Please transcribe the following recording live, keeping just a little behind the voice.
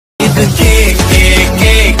K K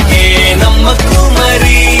K K நம்ம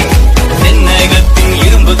குமரி தென்னகத்தின்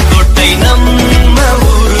இரும்பு கோட்டை நம்ம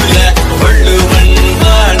ஊருல வள்ளுவன்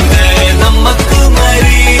வாழ்ந்த நம்ம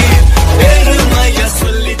குமரி பெருமைய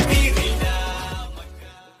சொல்லி தீரிடா.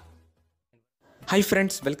 Hi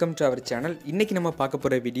friends, welcome to our channel. இன்னைக்கு நம்ம பார்க்க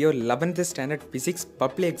போற video 11th standard physics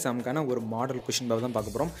public எக்ஸாமுக்கான ஒரு மாடல் क्वेश्चन பேப்பர் தான்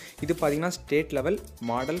பார்க்க போறோம். இது பாத்தீங்கன்னா state level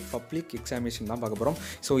model public examination தான் பார்க்க போறோம்.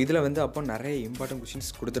 சோ இதுல வந்து அப்போ நிறைய இம்பார்ட்டன்ட் क्वेश्चंस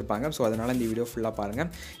கொடுத்திருப்பாங்க. சோ அதனால இந்த வீடியோ ஃபுல்லா பாருங்க.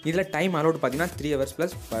 இதுல டைம் அலோட் பாத்தீங்கன்னா 3 hours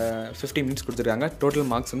plus 50 minutes கொடுத்திருக்காங்க. டோட்டல்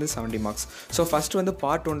மார்க்ஸ் வந்து 70 marks. சோ ஃபர்ஸ்ட் வந்து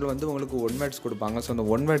பார்ட் 1ல வந்து உங்களுக்கு ஒன் வேர்ட்ஸ் கொடுப்பாங்க. சோ அந்த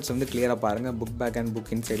ஒன் வேர்ட்ஸ் வந்து கிளியரா பாருங்க. புக் பேக் அண்ட்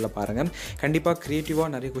புக் இன்சைட்ல பாருங்க. கண்டிப்பா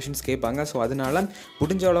கிரியேட்டிவா நிறைய क्वेश्चंस கேட்பாங்க. சோ அதனால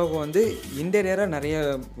முடிஞ்ச அளவுக்கு வந்து இன்டீரியரா நிறைய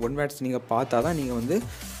ஒன் வேர்ட்ஸ் நீங்கள் பார்த்தா தான் நீங்கள் வந்து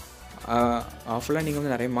ஆஃபுல்லாக நீங்கள்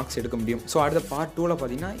வந்து நிறைய மார்க்ஸ் எடுக்க முடியும். ஸோ அடுத்த பார்ட் 2ல்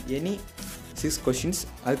பார்த்தீங்கன்னா எனி 6 questions,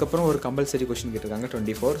 அதுக்கப்புறம் ஒரு கம்பல்சரி கொஷின் கேட்டிருக்காங்க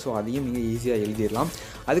 24. ஸோ அதையும் நீங்கள் ஈஸியாக எழுதிடலாம்.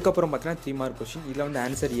 அதுக்கப்புறம் பார்த்தீங்கன்னா 3 mark கொஷின். இதில் வந்து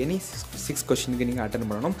ஆன்சர் எனி 6 கொஷினுக்கு நீங்கள் அட்டன்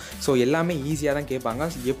பண்ணணும். ஸோ எல்லாமே ஈஸியாக தான் கேட்பாங்க.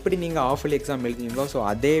 எப்படி நீங்கள் ஆஃபுல் எக்ஸாம் எழுதினீங்களோ ஸோ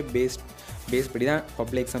அதே பேஸ் படி தான்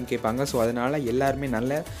பப்ளிக் எக்ஸாம் கேட்பாங்க. ஸோ அதனால் எல்லாருமே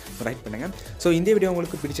நல்லா ரைட் பண்ணுங்கள். ஸோ இந்த வீடியோ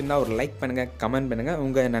உங்களுக்கு பிடிச்சிருந்தா ஒரு லைக் பண்ணுங்கள், கமெண்ட் பண்ணுங்கள்,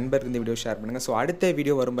 உங்கள் நண்பருக்கு இந்த வீடியோ ஷேர் பண்ணுங்கள். ஸோ அடுத்த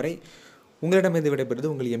வீடியோ வரும் வரை உங்களிடமிருந்து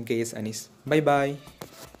விடைபெறுவது உங்கள் MKS அனீஸ். Bye bye.